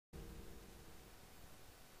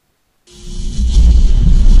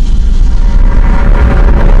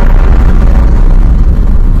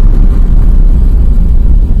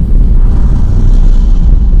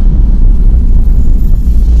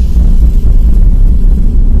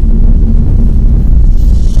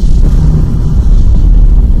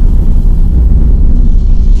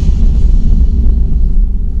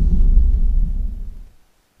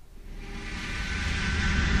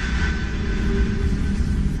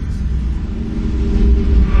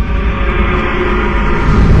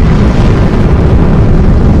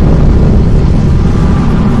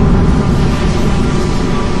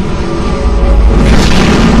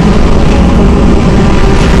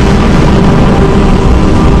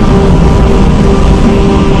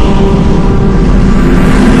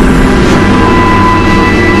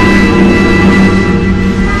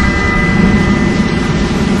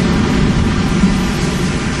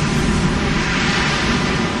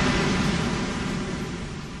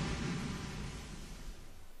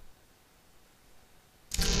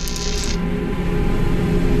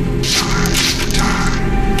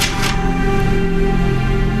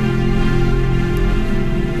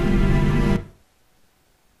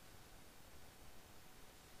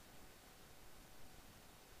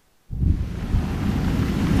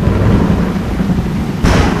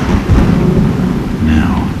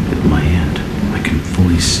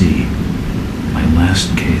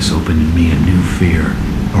last case opened in me a new fear,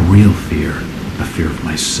 a real fear, a fear of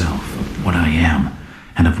myself, of what I am,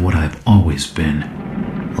 and of what I've always been.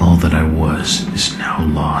 All that I was is now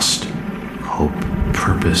lost. Hope,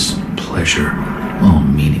 purpose, pleasure, all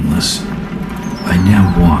meaningless. I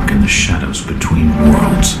now walk in the shadows between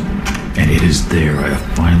worlds, and it is there I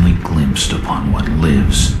have finally glimpsed upon what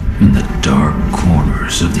lives in the dark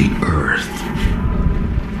corners of the earth.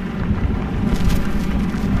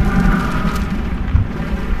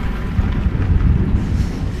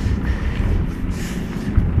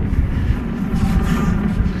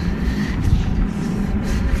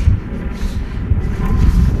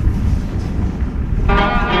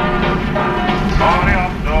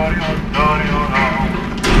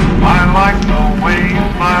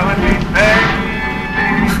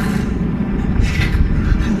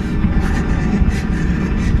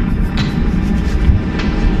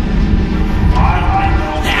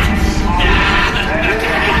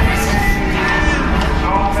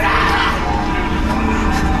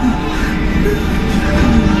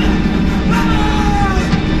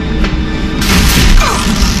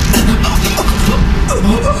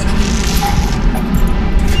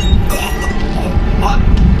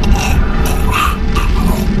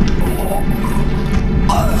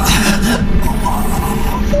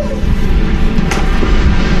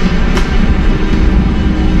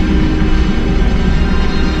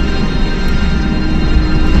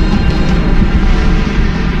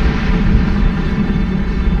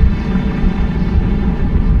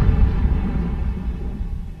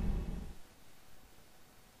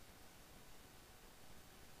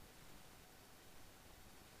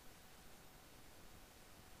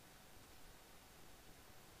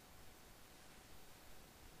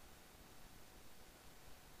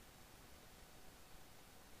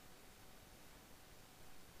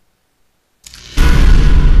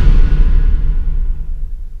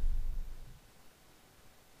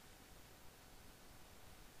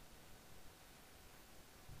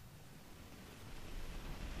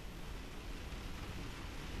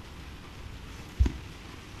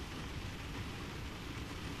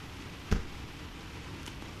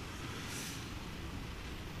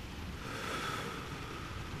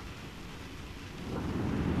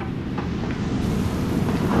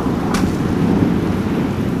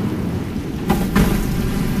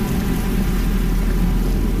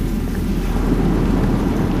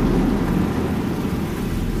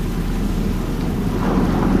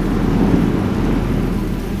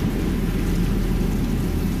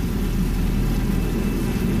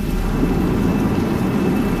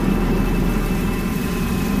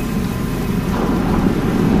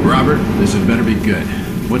 This had better be good.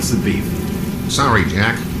 What's the beef? Sorry,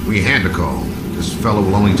 Jack. We had to call. This fellow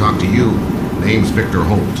will only talk to you. Name's Victor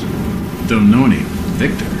Holt. Don't know any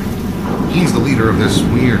Victor. He's the leader of this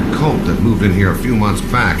weird cult that moved in here a few months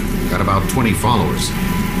back. Got about 20 followers.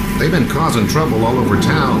 They've been causing trouble all over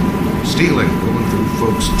town. Stealing, going through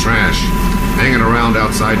folks' trash, hanging around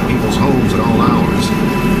outside people's homes at all hours.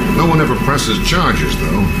 No one ever presses charges,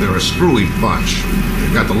 though. They're a screwy bunch.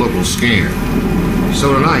 They've got the locals scared.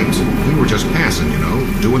 So tonight, we were just passing,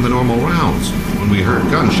 doing the normal rounds, when we heard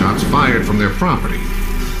gunshots fired from their property.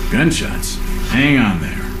 Gunshots? Hang on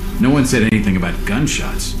there. No one said anything about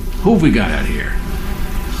gunshots. Who have we got out here?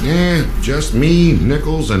 Yeah, just me,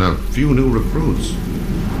 Nichols, and a few new recruits.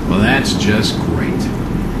 Well, that's just great.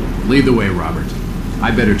 Lead the way, Robert.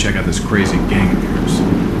 I better check out this crazy gang of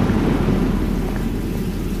yours.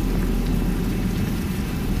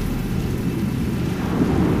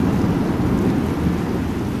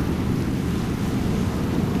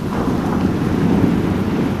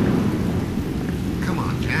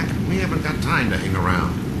 To hang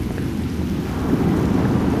around.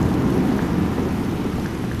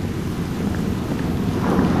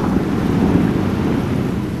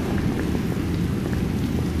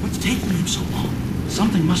 What's taking him so long?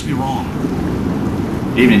 Something must be wrong.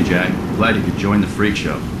 Evening, Jack. Glad you could join the freak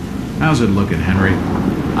show. How's it looking, Henry?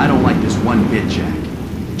 I don't like this one bit, Jack.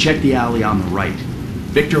 Check the alley on the right.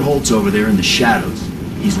 Victor Holt's over there in the shadows.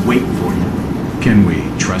 He's waiting for you. Can we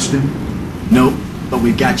trust him? Nope, but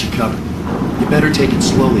we've got you covered. You better take it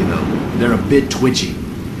slowly, though. They're a bit twitchy.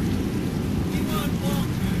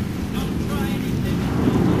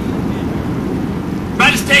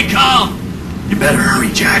 Try to stay calm! You better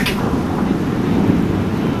hurry, Jack.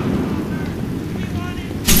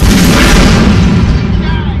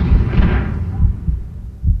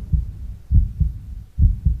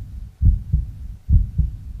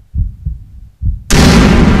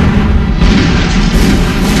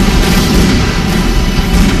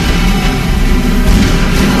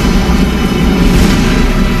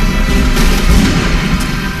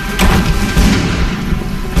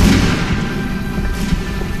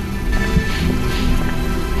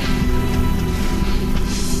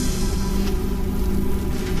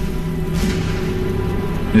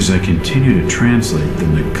 As I continue to translate the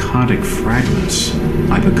narcotic fragments,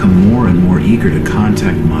 I become more and more eager to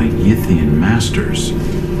contact my Yithian masters.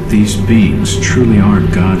 These beings truly are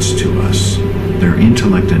gods to us. Their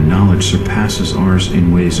intellect and knowledge surpasses ours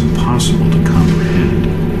in ways impossible to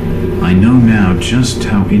comprehend. I know now just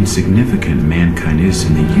how insignificant mankind is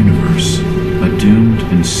in the universe, a doomed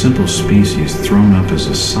and simple species thrown up as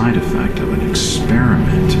a side effect of an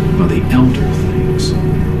experiment by the elder things.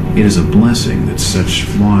 It is a blessing that such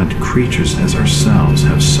flawed creatures as ourselves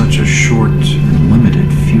have such a short and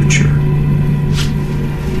limited future.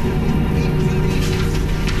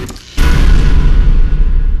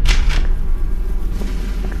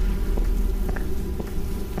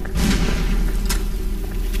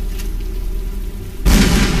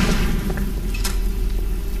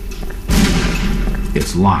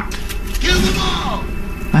 It's locked. Kill them all!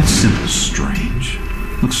 That symbol's strange.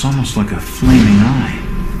 Looks almost like a flaming eye.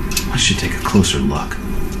 I should take a closer look.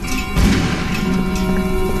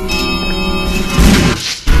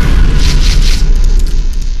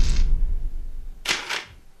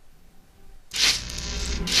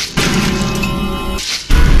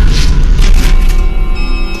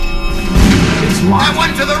 It's locked. That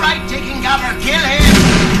one to the right taking cover. Kill him!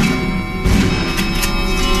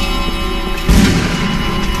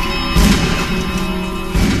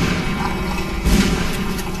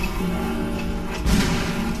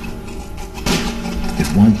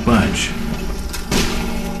 Won't budge.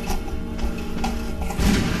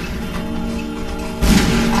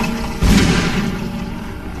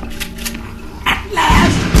 At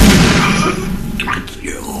last! Got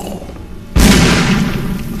you!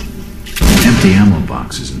 Empty ammo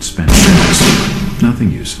boxes and spent shells.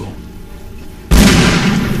 Nothing useful.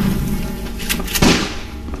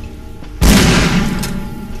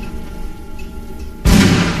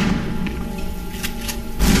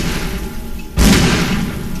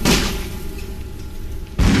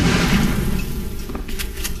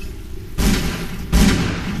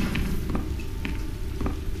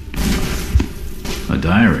 A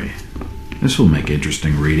diary. This will make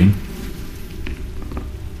interesting reading.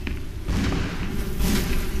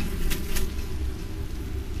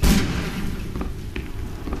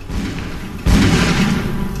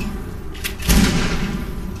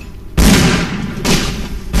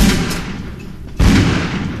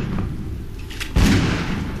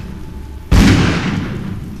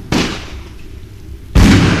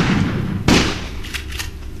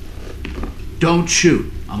 Don't shoot.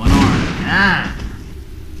 I'm unarmed. Ah.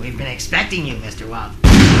 We've been expecting you, Mr. Walt.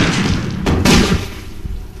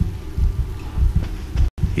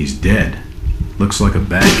 He's dead. Looks like a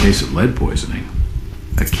bad case of lead poisoning.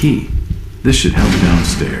 A key. This should help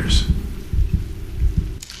downstairs.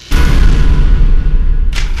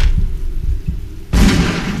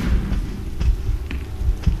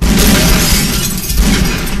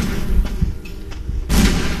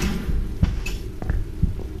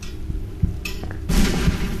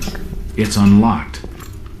 It's unlocked.